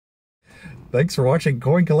Thanks for watching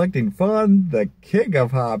Coin Collecting Fun, the king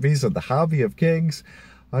of hobbies and the hobby of kings.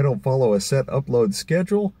 I don't follow a set upload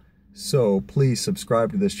schedule, so please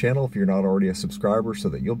subscribe to this channel if you're not already a subscriber so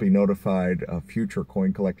that you'll be notified of future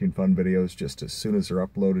Coin Collecting Fun videos just as soon as they're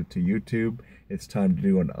uploaded to YouTube. It's time to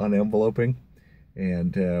do an unenveloping,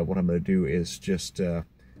 and what I'm going to do is just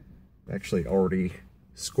actually already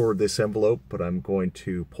scored this envelope, but I'm going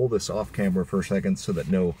to pull this off camera for a second so that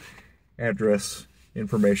no address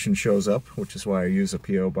information shows up, which is why I use a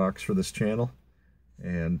P.O. box for this channel.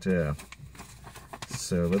 And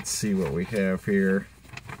so let's see what we have here.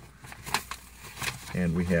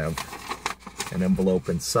 And we have an envelope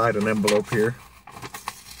inside an envelope here.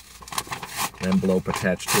 An envelope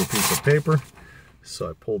attached to a piece of paper. So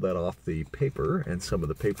I pulled that off the paper, and some of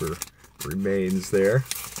the paper remains there.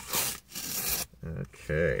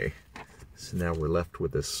 Okay, so now we're left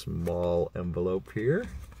with a small envelope here.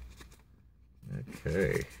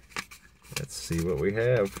 Okay, let's see what we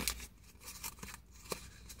have.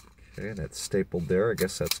 Okay, that's stapled there. I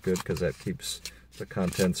guess that's good because that keeps the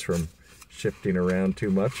contents from shifting around too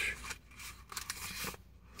much.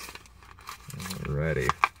 Alrighty.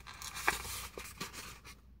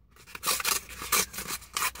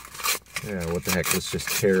 Yeah, what the heck, let's just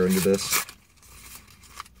tear into this.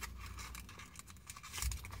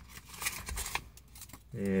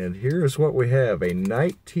 And here's what we have, a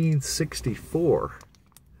 1964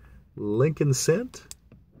 Lincoln cent.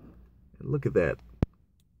 And look at that.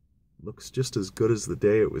 Looks just as good as the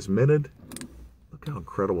day it was minted. Look how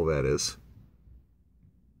incredible that is.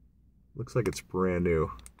 Looks like it's brand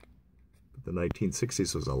new. But the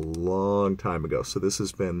 1960s was a long time ago. So this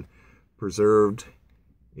has been preserved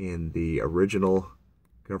in the original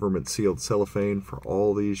government sealed cellophane for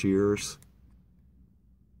all these years.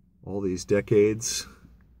 All these decades.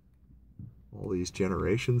 All these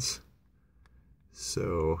generations.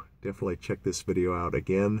 So definitely check this video out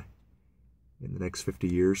again in the next 50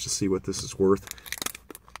 years to see what this is worth.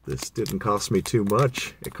 This didn't cost me too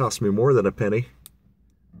much. It cost me more than a penny.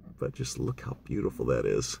 But just look how beautiful that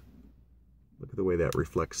is. Look at the way that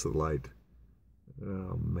reflects the light.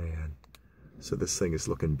 Oh man. So this thing is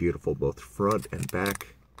looking beautiful both front and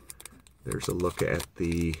back. There's a look at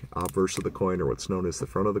the obverse of the coin, or what's known as the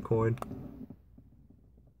front of the coin.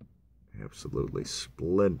 Absolutely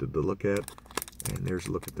splendid to look at. And there's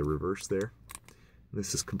a look at the reverse there.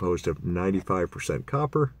 This is composed of 95%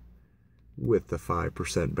 copper, with the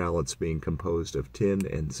 5% balance being composed of tin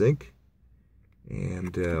and zinc.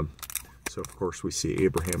 And so of course we see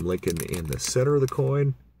Abraham Lincoln in the center of the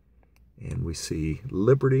coin, and we see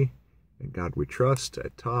Liberty and God We Trust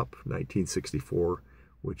at top, 1964,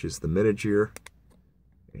 which is the mintage year,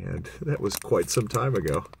 and that was quite some time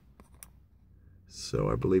ago.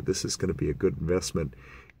 So I believe this is going to be a good investment.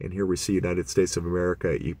 And here we see United States of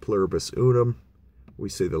America, E Pluribus Unum. We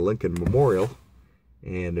see the Lincoln Memorial,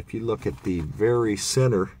 and if you look at the very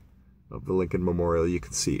center of the Lincoln Memorial, you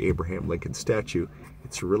can see Abraham Lincoln statue.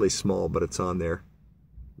 It's really small, but it's on there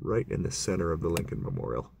right in the center of the Lincoln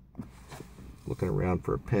Memorial. Looking around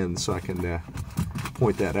for a pen so I can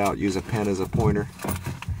point that out, use a pen as a pointer.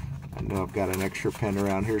 I know I've got an extra pen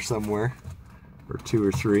around here somewhere, or two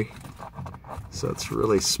or three. So it's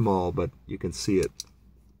really small, but you can see it.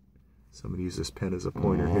 So I'm going to use this pen as a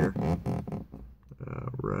pointer here.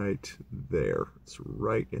 Right there. It's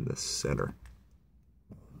right in the center.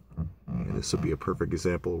 And this will be a perfect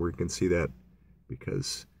example where you can see that,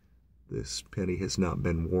 because this penny has not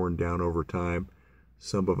been worn down over time.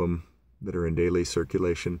 Some of them that are in daily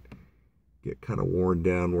circulation get kind of worn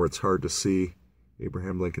down where it's hard to see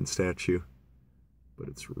Abraham Lincoln statue, but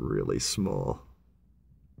it's really small.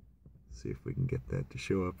 See if we can get that to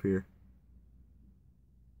show up here.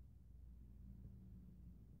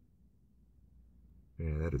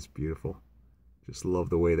 Yeah, that is beautiful. Just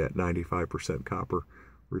love the way that 95% copper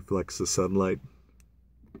reflects the sunlight.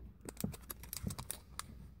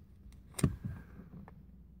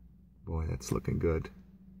 Boy, that's looking good.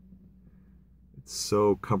 It's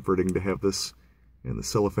so comforting to have this in the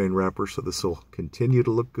cellophane wrapper, so this will continue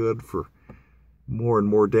to look good for more and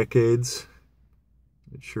more decades.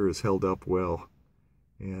 It sure has held up well.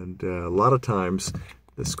 And a lot of times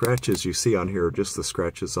the scratches you see on here are just the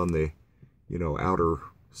scratches on the, you know, outer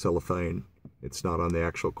cellophane. It's not on the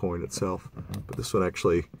actual coin itself. But this one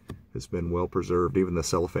actually has been well preserved. Even the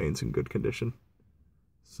cellophane's in good condition.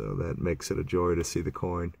 So that makes it a joy to see the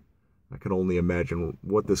coin. I can only imagine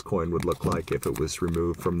what this coin would look like if it was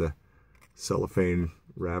removed from the cellophane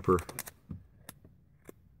wrapper.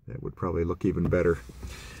 That would probably look even better.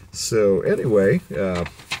 So anyway,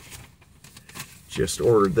 just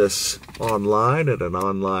ordered this online at an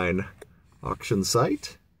online auction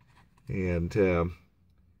site, And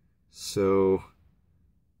so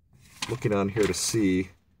looking on here to see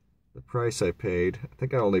the price I paid, I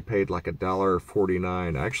think I only paid like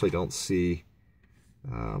 $1.49. I actually don't see,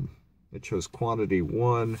 it shows quantity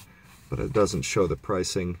 1, but it doesn't show the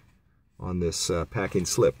pricing on this packing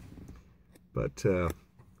slip. But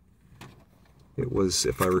it was,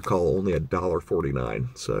 if I recall, only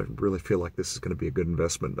 $1.49. So I really feel like this is going to be a good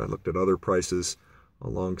investment. I looked at other prices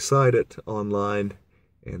alongside it online,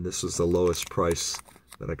 and this was the lowest price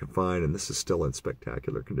that I could find, and this is still in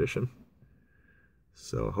spectacular condition.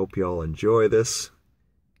 So I hope you all enjoy this.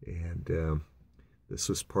 And this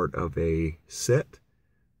was part of a set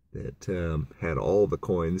that had all the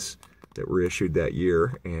coins that were issued that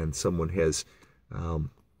year, and someone has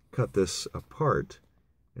cut this apart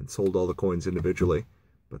and sold all the coins individually,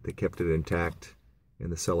 but they kept it intact in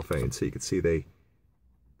the cellophane. So you can see they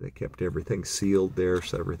kept everything sealed there,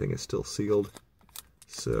 so everything is still sealed.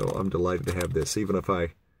 So I'm delighted to have this. Even if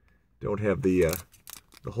I don't have the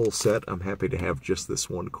whole set, I'm happy to have just this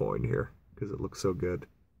one coin here because it looks so good.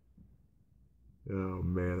 Oh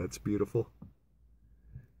man, that's beautiful.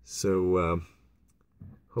 So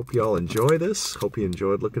hope you all enjoy this. Hope you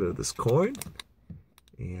enjoyed looking at this coin.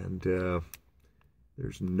 And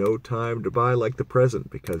there's no time to buy like the present,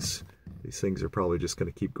 because these things are probably just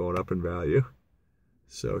going to keep going up in value.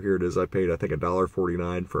 So here it is. I paid, I think,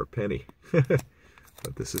 $1.49 for a penny.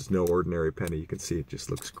 But this is no ordinary penny. You can see it just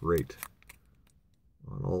looks great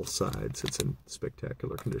on all sides. It's in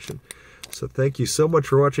spectacular condition. So thank you so much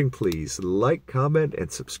for watching. Please like, comment,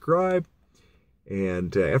 and subscribe.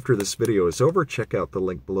 And after this video is over, check out the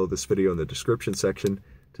link below this video in the description section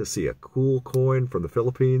to see a cool coin from the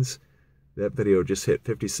Philippines. That video just hit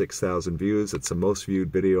 56,000 views. It's the most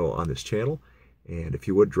viewed video on this channel. And if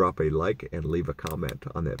you would, drop a like and leave a comment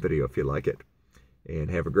on that video if you like it. And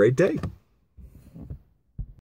have a great day.